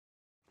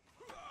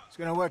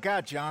gonna work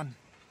out, John.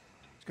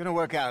 It's gonna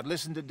work out.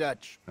 Listen to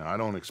Dutch. Now, I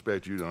don't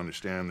expect you to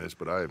understand this,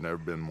 but I have never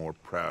been more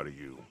proud of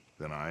you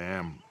than I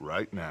am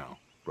right now,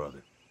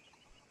 brother.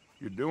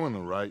 You're doing the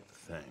right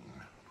thing.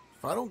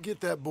 If I don't get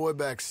that boy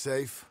back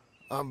safe,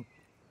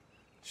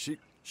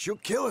 she'll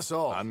kill us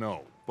all. I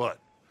know, but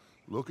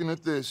looking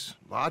at this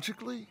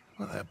logically,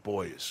 well, that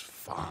boy is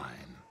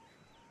fine.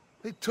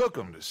 They took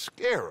him to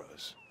scare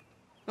us.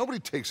 Nobody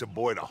takes a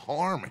boy to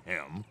harm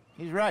him.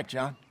 He's right,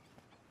 John.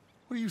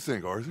 What do you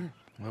think, Arthur?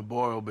 The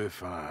boy will be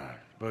fine.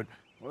 But,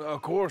 well,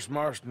 of course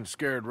Marston's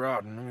scared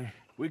rotten. I mean,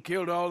 we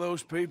killed all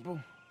those people.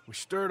 We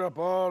stirred up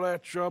all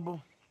that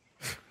trouble.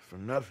 For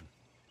nothing.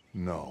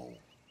 No,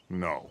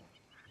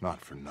 not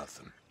for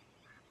nothing.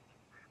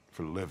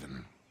 For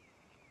living.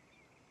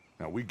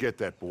 Now, we get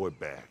that boy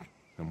back,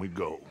 and we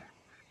go.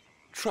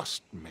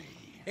 Trust me.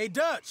 Hey,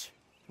 Dutch,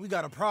 we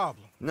got a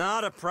problem.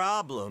 Not a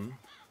problem.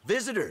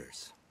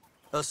 Visitors.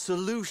 A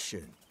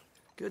solution.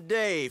 Good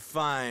day,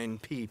 fine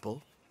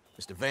people.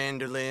 Mr.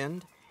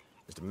 Vanderlinde,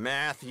 Mr.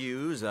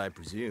 Matthews, I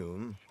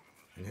presume.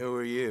 And who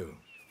are you?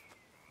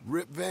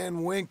 Rip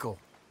Van Winkle.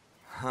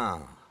 Huh.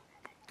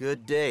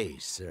 Good day,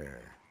 sir.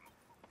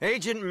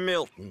 Agent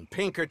Milton,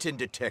 Pinkerton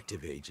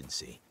Detective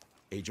Agency.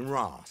 Agent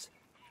Ross.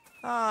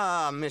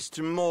 Ah,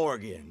 Mr.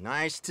 Morgan,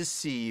 nice to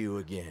see you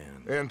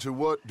again. And to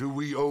what do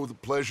we owe the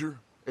pleasure,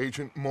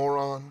 Agent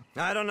Moron?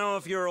 I don't know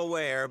if you're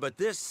aware, but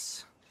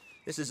this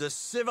is a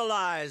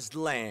civilized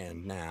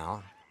land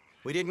now.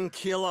 We didn't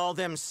kill all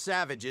them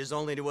savages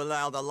only to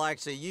allow the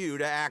likes of you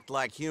to act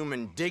like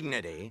human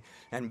dignity,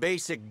 and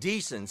basic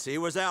decency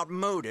was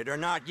outmoded or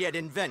not yet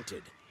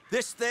invented.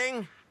 This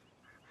thing,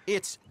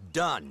 it's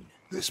done.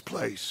 This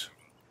place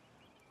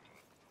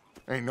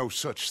ain't no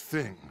such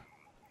thing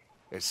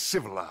as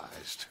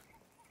civilized.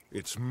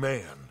 It's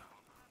man,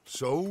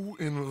 so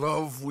in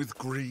love with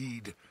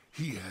greed,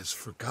 he has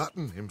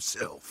forgotten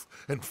himself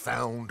and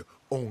found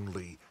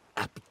only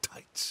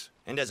appetites.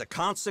 And as a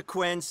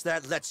consequence,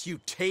 that lets you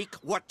take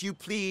what you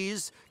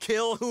please,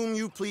 kill whom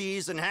you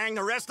please, and hang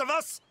the rest of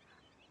us?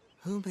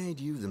 Who made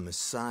you the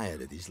messiah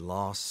to these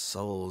lost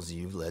souls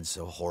you've led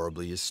so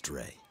horribly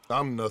astray?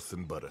 I'm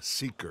nothing but a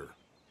seeker,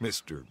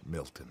 Mr.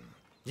 Milton.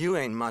 You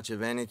ain't much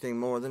of anything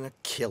more than a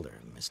killer,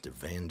 Mr.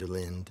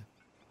 Vanderlinde.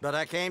 But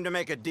I came to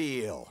make a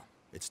deal.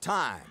 It's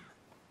time.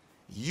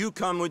 You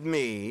come with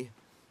me,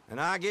 and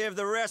I give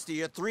the rest of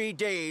you 3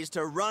 days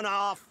to run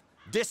off,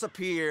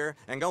 disappear,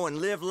 and go and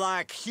live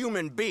like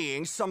human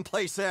beings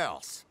someplace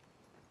else.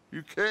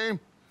 You came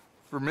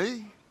for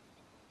me?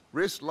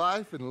 Risk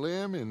life and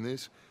limb in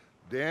this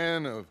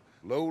den of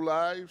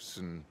lowlifes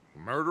and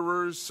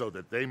murderers so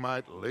that they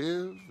might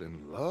live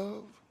and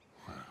love?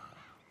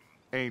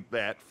 Ain't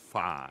that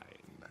fine?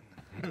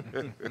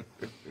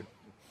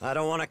 I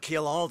don't want to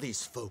kill all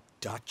these folk,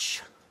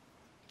 Dutch.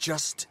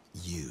 Just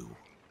you.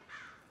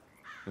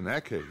 In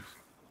that case,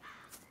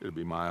 it'd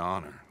be my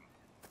honor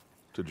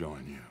to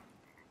join you.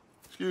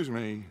 Excuse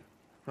me,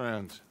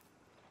 friends.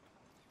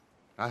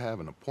 I have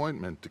an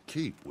appointment to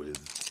keep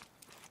with...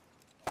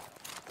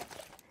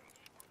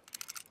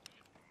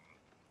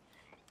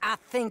 I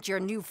think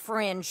your new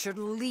friend should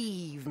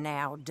leave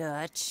now,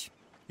 Dutch.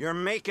 You're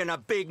making a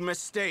big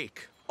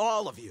mistake.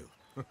 All of you.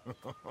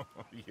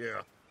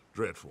 Yeah,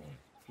 dreadful.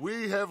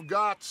 We have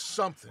got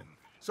something.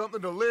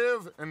 Something to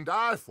live and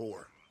die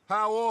for.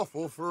 How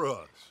awful for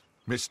us.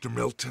 Mr.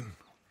 Milton,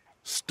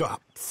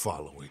 stop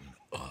following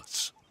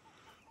us.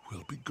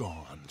 We'll be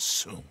gone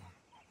soon.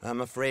 I'm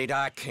afraid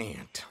I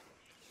can't.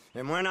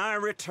 And when I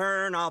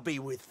return, I'll be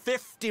with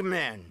 50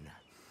 men.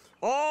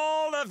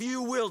 All of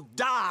you will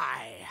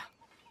die.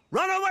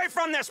 Run away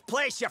from this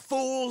place, you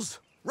fools!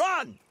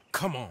 Run!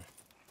 Come on.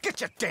 Get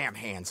your damn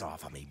hands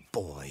off of me,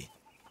 boy.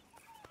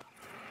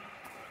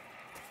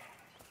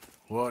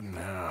 What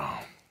now?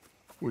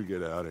 We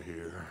get out of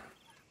here.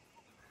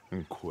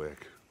 And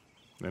quick.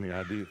 Any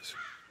ideas?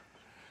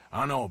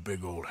 I know a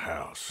big old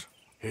house,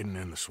 hidden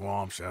in the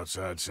swamps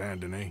outside Saint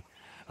Denis.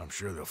 I'm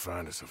sure they'll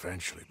find us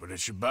eventually, but it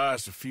should buy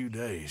us a few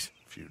days.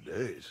 A few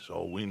days is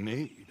all we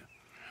need.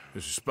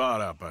 There's a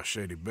spot out by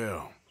Shady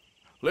Bell.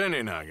 Lenny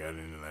and I got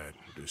into that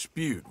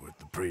dispute with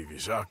the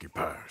previous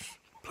occupiers.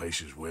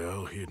 Place is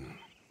well hidden.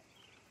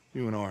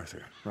 You and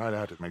Arthur, ride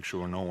out to make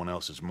sure no one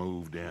else has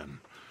moved in.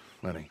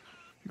 Lenny,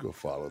 you go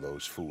follow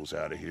those fools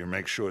out of here.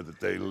 Make sure that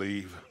they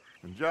leave.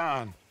 And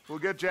John, we'll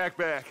get Jack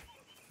back,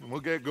 and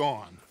we'll get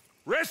going.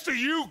 Rest of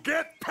you,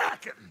 get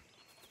packing!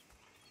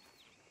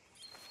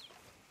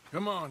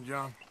 Come on,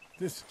 John.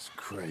 This is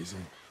crazy.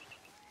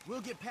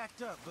 We'll get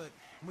packed up, but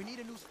we need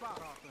a new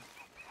spot, Arthur.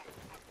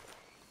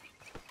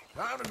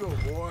 Time to go,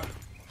 boy.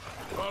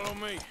 Follow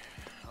me.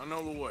 I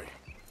know the way.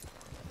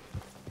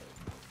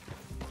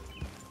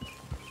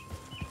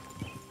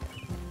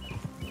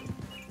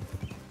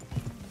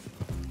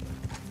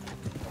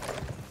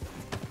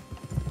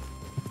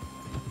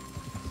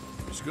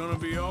 It's gonna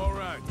be all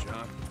right,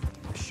 John.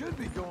 We should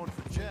be going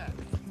for Jack.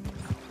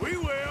 We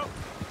will.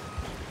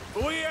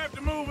 But we have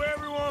to move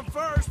everyone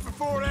first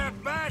before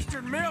that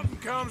bastard Milton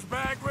comes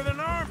back with an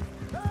army.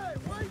 Hey,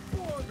 wait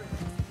for me!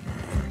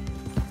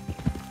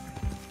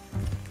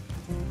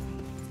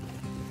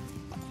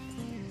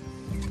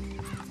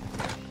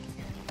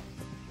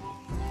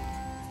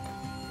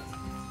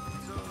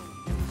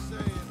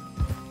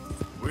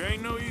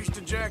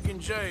 Jack in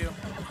jail,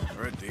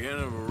 or at the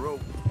end of a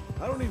rope.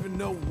 I don't even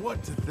know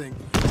what to think.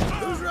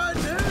 Who's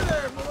riding who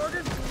there,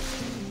 Morgan?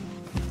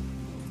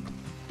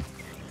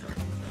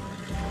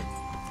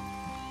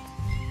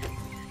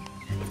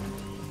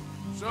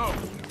 So,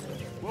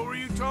 what were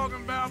you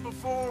talking about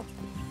before?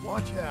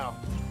 Watch out.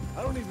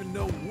 I don't even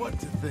know what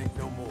to think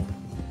no more.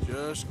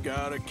 Just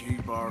gotta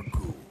keep our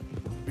cool.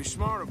 Be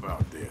smart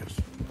about this.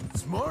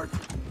 Smart?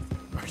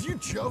 Are you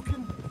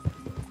joking?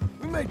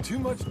 We made too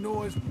much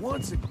noise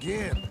once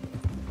again.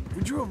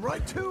 We drew them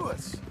right to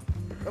us.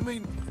 I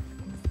mean,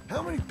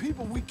 how many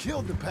people we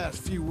killed the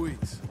past few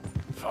weeks?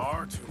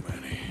 Far too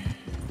many.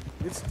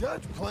 It's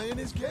Dutch playing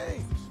his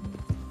games.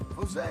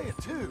 Hosea,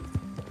 too.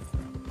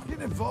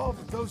 Getting involved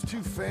with those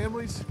two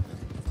families.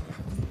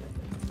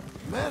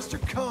 Master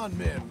con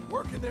men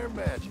working their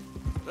magic.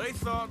 They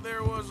thought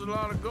there was a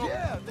lot of gold.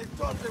 Yeah, they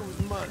thought there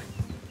was money.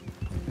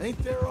 Ain't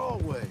there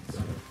always?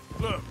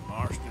 Look,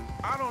 Marston,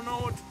 I don't know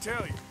what to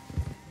tell you.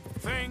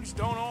 Things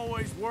don't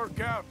always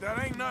work out.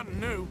 That ain't nothing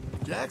new.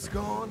 Jack's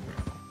gone.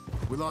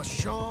 We lost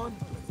Sean,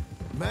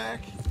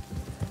 Mac,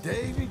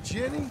 Davy,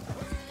 Jenny.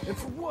 And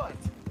for what?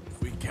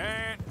 We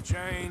can't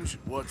change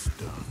what's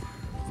done.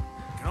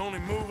 We can only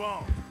move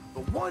on.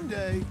 But one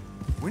day,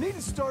 we need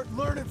to start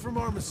learning from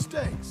our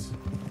mistakes.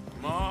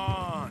 Come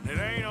on, it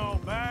ain't all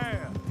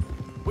bad.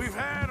 We've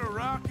had a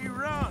rocky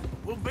run.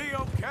 We'll be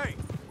okay.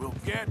 We'll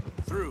get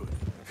through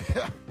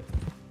it.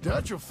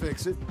 Dutch will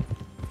fix it.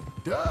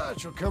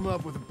 Dutch will come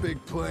up with a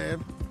big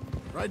plan.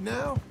 Right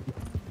now,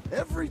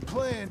 every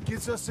plan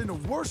gets us into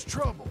worse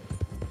trouble.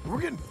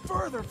 We're getting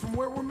further from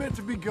where we're meant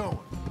to be going.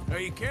 Now,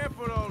 you can't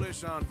put all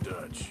this on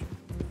Dutch.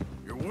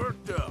 You're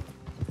worked up,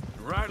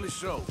 and rightly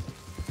so.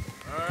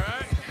 All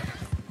right?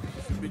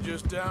 Should be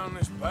just down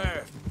this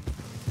path.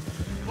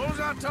 What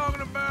was I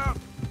talking about?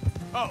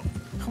 Oh,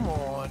 Come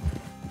on.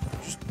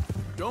 just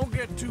don't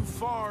get too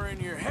far in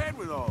your head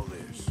with all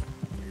this.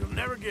 You'll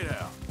never get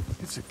out.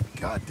 It's a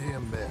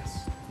goddamn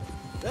mess.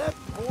 That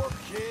poor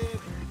kid.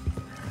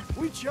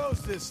 We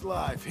chose this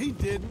life. He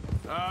didn't.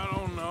 I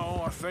don't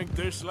know. I think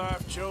this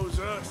life chose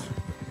us.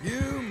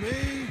 You,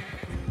 me,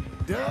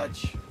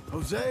 Dutch,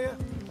 Hosea.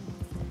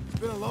 It's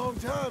been a long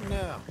time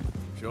now.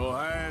 Sure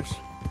has.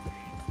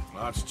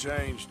 Lots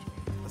changed.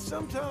 I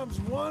sometimes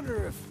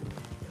wonder if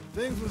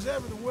things was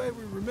ever the way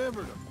we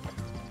remembered them.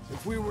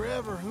 If we were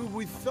ever who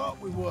we thought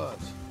we was.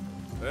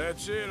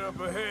 That's it up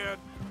ahead.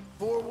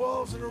 4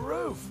 walls and a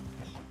roof.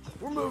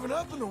 We're moving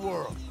up in the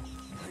world.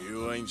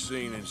 You ain't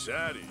seen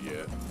inside it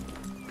yet.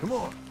 Come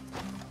on.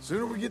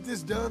 Sooner we get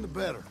this done, the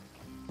better.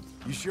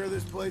 You sure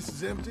this place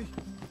is empty?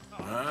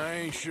 I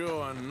ain't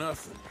sure on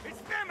nothing. It's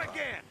them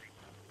again!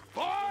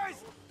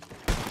 Boys!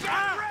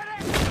 Get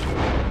ready!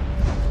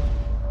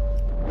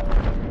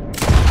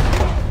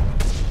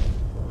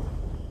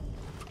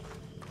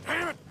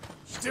 Damn it!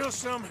 Still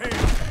some here.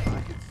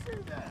 I can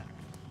see that.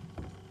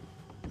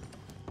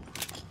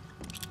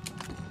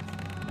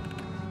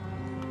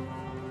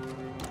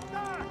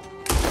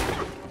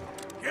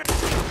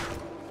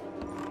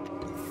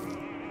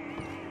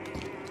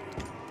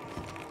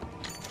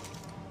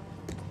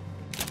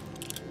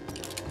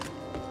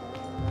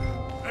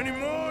 Any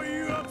more of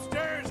you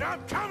upstairs?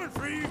 I'm coming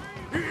for you.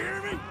 You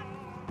hear me?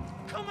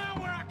 Come out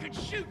where I can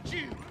shoot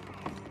you!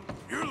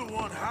 You're the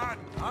one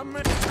hiding. I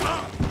meant to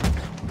come.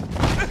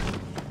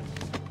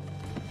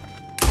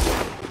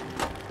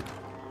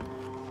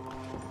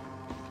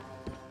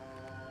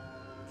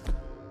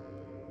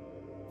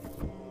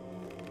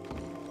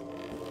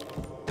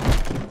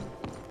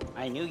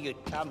 I knew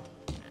you'd come.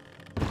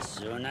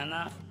 Soon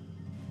enough.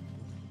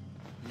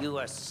 You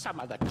are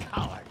some of the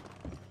coward.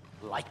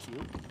 Like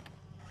you.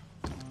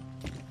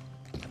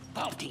 The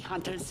bounty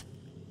hunters.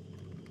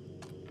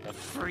 The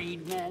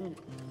freedmen.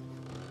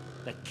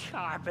 The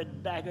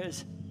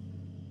carpetbaggers.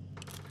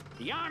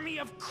 The army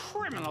of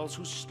criminals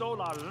who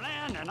stole our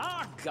land and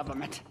our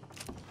government.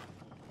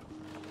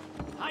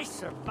 I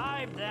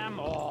survived them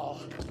all.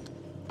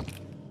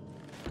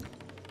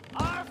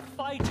 Our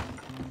fight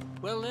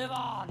will live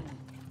on.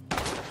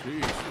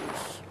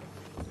 Jesus.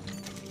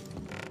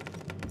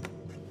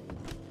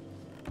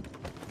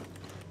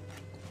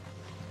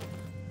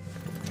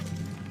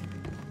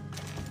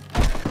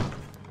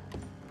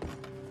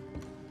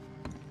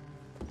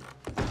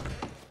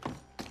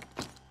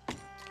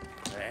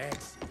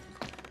 That's it.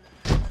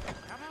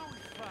 How about we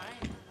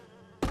fight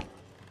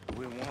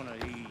with one of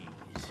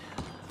these?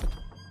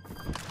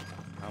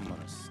 I'm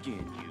gonna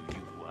skin you,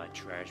 you white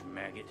trash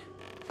maggot.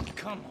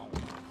 Come on.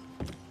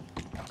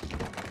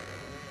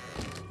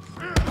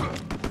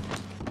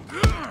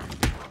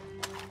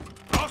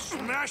 I'll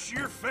smash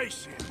your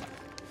face in.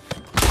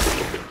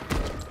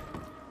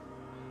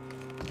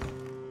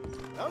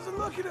 How's it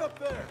looking up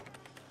there?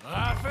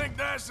 I think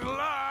that's a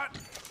lot.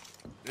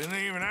 Didn't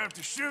even have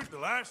to shoot the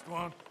last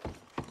one.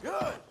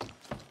 Good.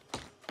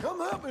 Come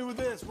help me with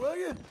this, will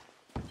you?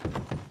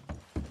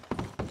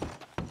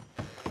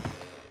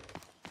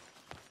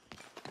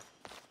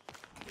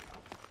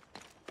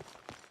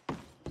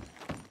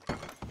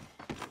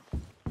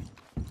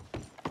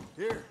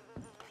 Here.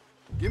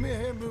 Give me a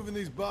hand moving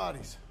these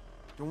bodies.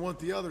 Don't want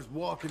the others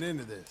walking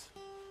into this.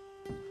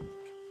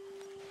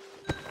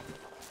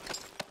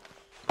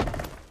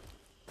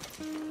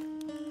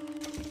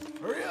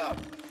 Hurry up!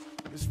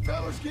 This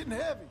fella's getting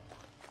heavy.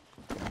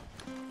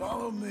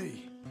 Follow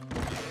me.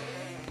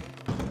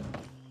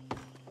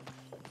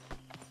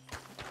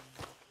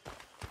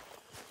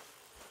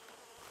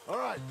 All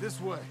right,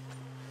 this way.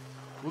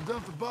 We'll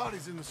dump the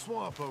bodies in the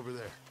swamp over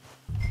there.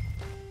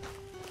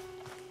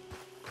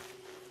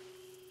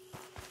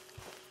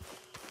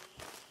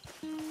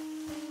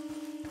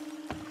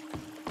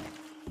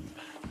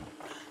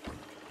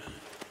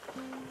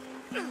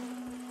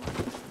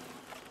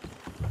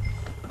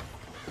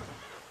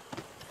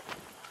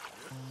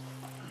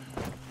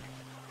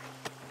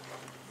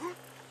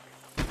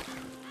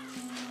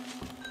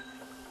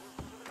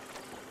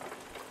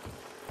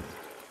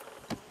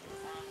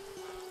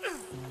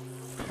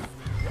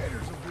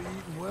 Gators will be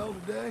eating well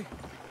today.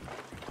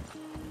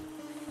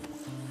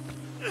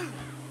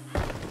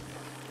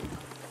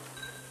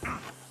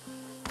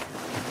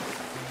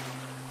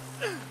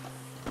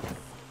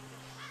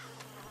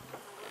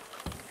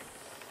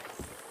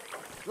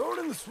 Throw it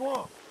in the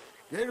swamp.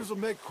 Gators will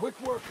make quick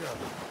work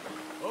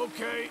of it.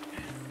 Okay,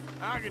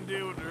 I can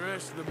deal with the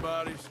rest of the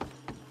bodies.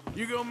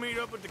 You go meet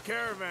up with the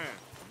caravan,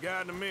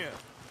 guide them in.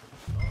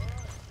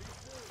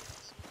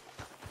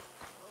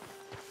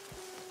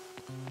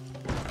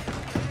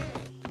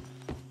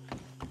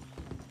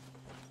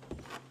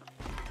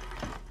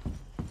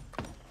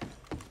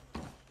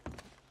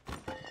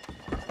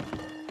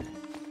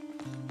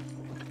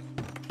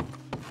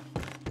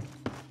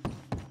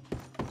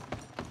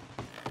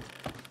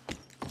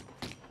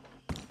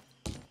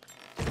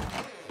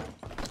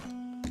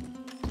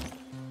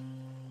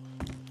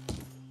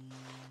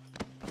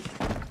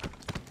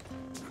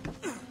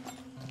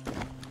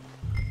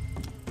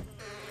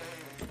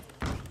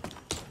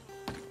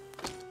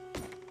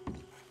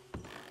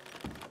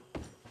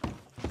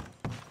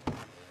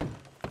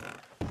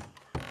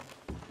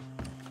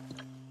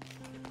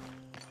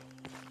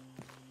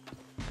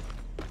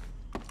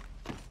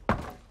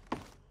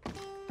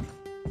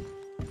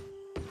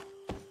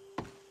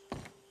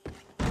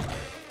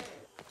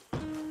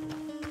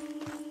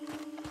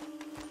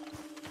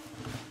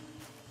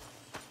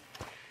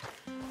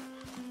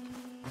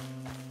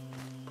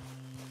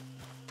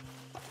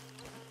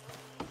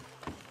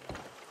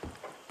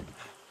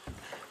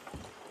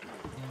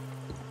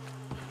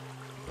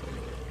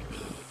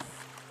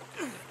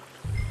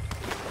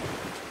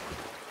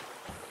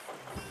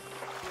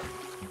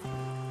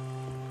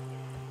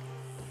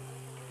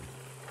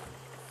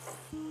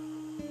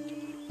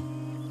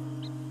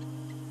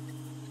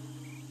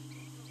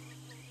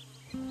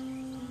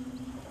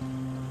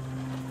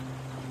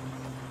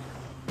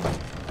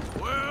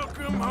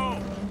 Welcome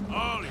home,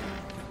 all of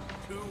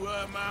you,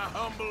 to my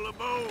humble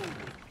abode.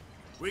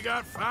 We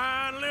got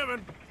fine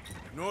living.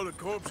 Ignore the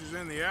corpses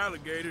and the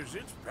alligators,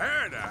 it's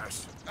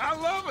paradise. I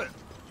love it!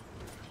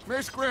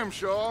 Miss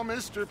Grimshaw,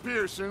 Mr.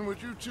 Pearson,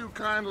 would you two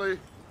kindly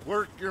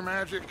work your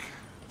magic?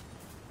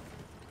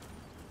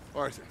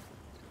 Arthur,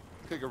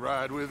 take a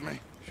ride with me.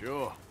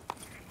 Sure.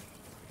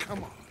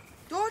 Come on.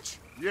 Dodge,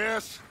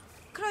 Yes?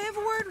 could I have a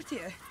word with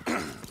you?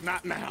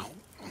 Not now.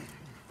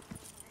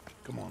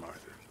 Come on,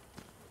 Arthur.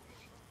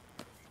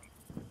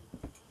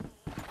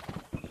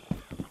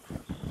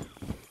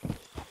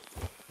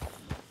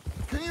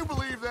 Can you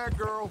believe that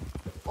girl?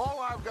 All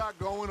I've got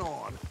going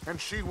on, and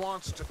she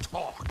wants to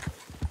talk.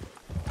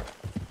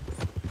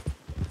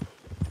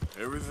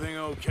 Everything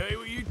okay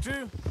with you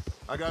two?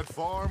 I got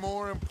far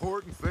more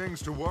important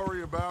things to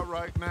worry about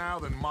right now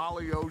than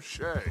Molly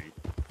O'Shea.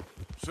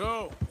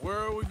 So, where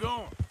are we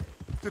going?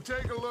 To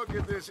take a look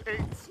at this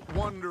eighth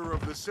wonder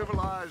of the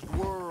civilized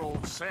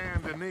world,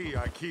 Saint Denis,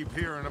 I keep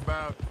hearing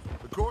about.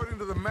 According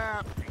to the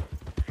map...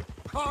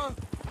 Huh?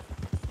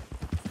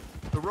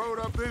 The road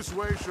up this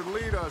way should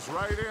lead us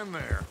right in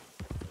there.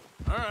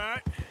 All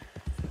right.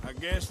 I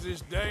guess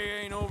this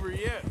day ain't over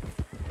yet.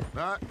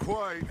 Not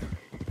quite.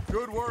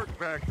 Good work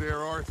back there,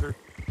 Arthur.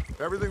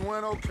 Everything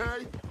went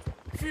okay?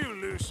 A few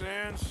loose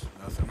ends,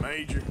 nothing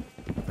major.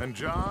 And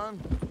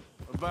John?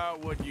 About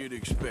what you'd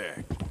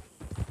expect.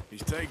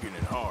 He's taking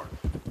it hard.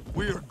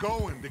 We are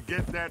going to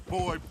get that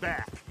boy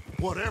back,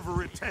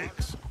 whatever it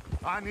takes.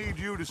 I need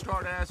you to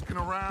start asking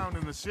around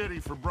in the city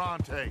for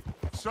Bronte.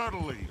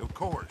 Subtly, of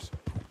course.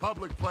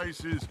 Public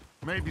places,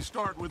 maybe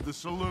start with the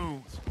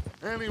saloons.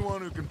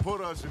 Anyone who can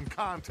put us in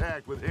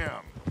contact with him.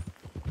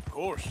 Of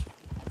course.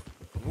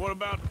 And what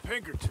about the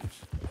Pinkertons?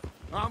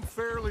 I'm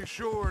fairly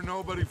sure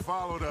nobody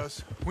followed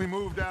us. We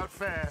moved out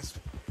fast.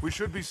 We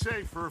should be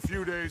safe for a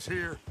few days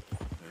here.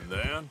 And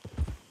then?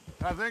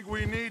 I think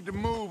we need to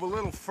move a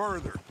little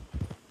further.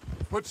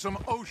 Put some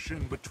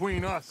ocean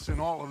between us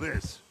and all of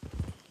this.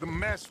 The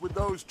mess with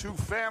those two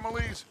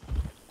families,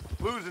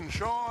 losing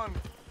Sean.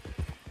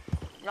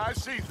 I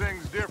see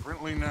things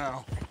differently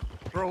now.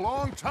 For a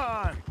long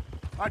time,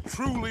 I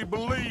truly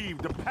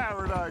believed a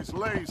paradise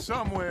lay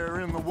somewhere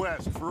in the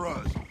west for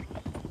us.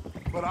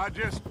 But I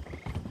just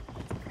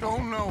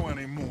don't know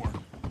anymore.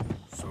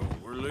 So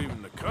we're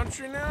leaving the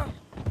country now?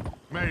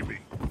 Maybe.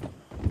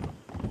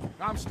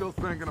 I'm still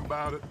thinking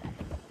about it.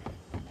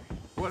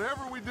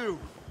 Whatever we do,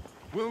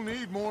 we'll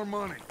need more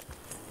money.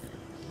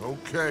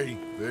 Okay,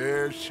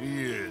 there she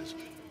is.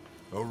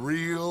 A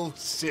real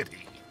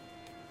city.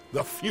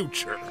 The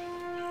future.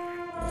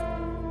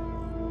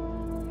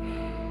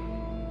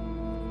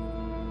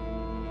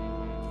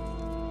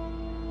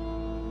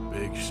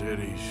 Big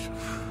cities,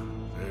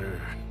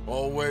 they're...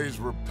 Always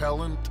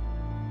repellent.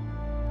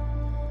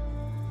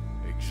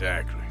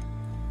 Exactly.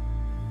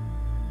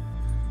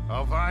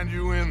 I'll find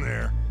you in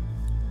there.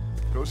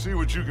 Go see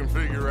what you can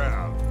figure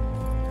out.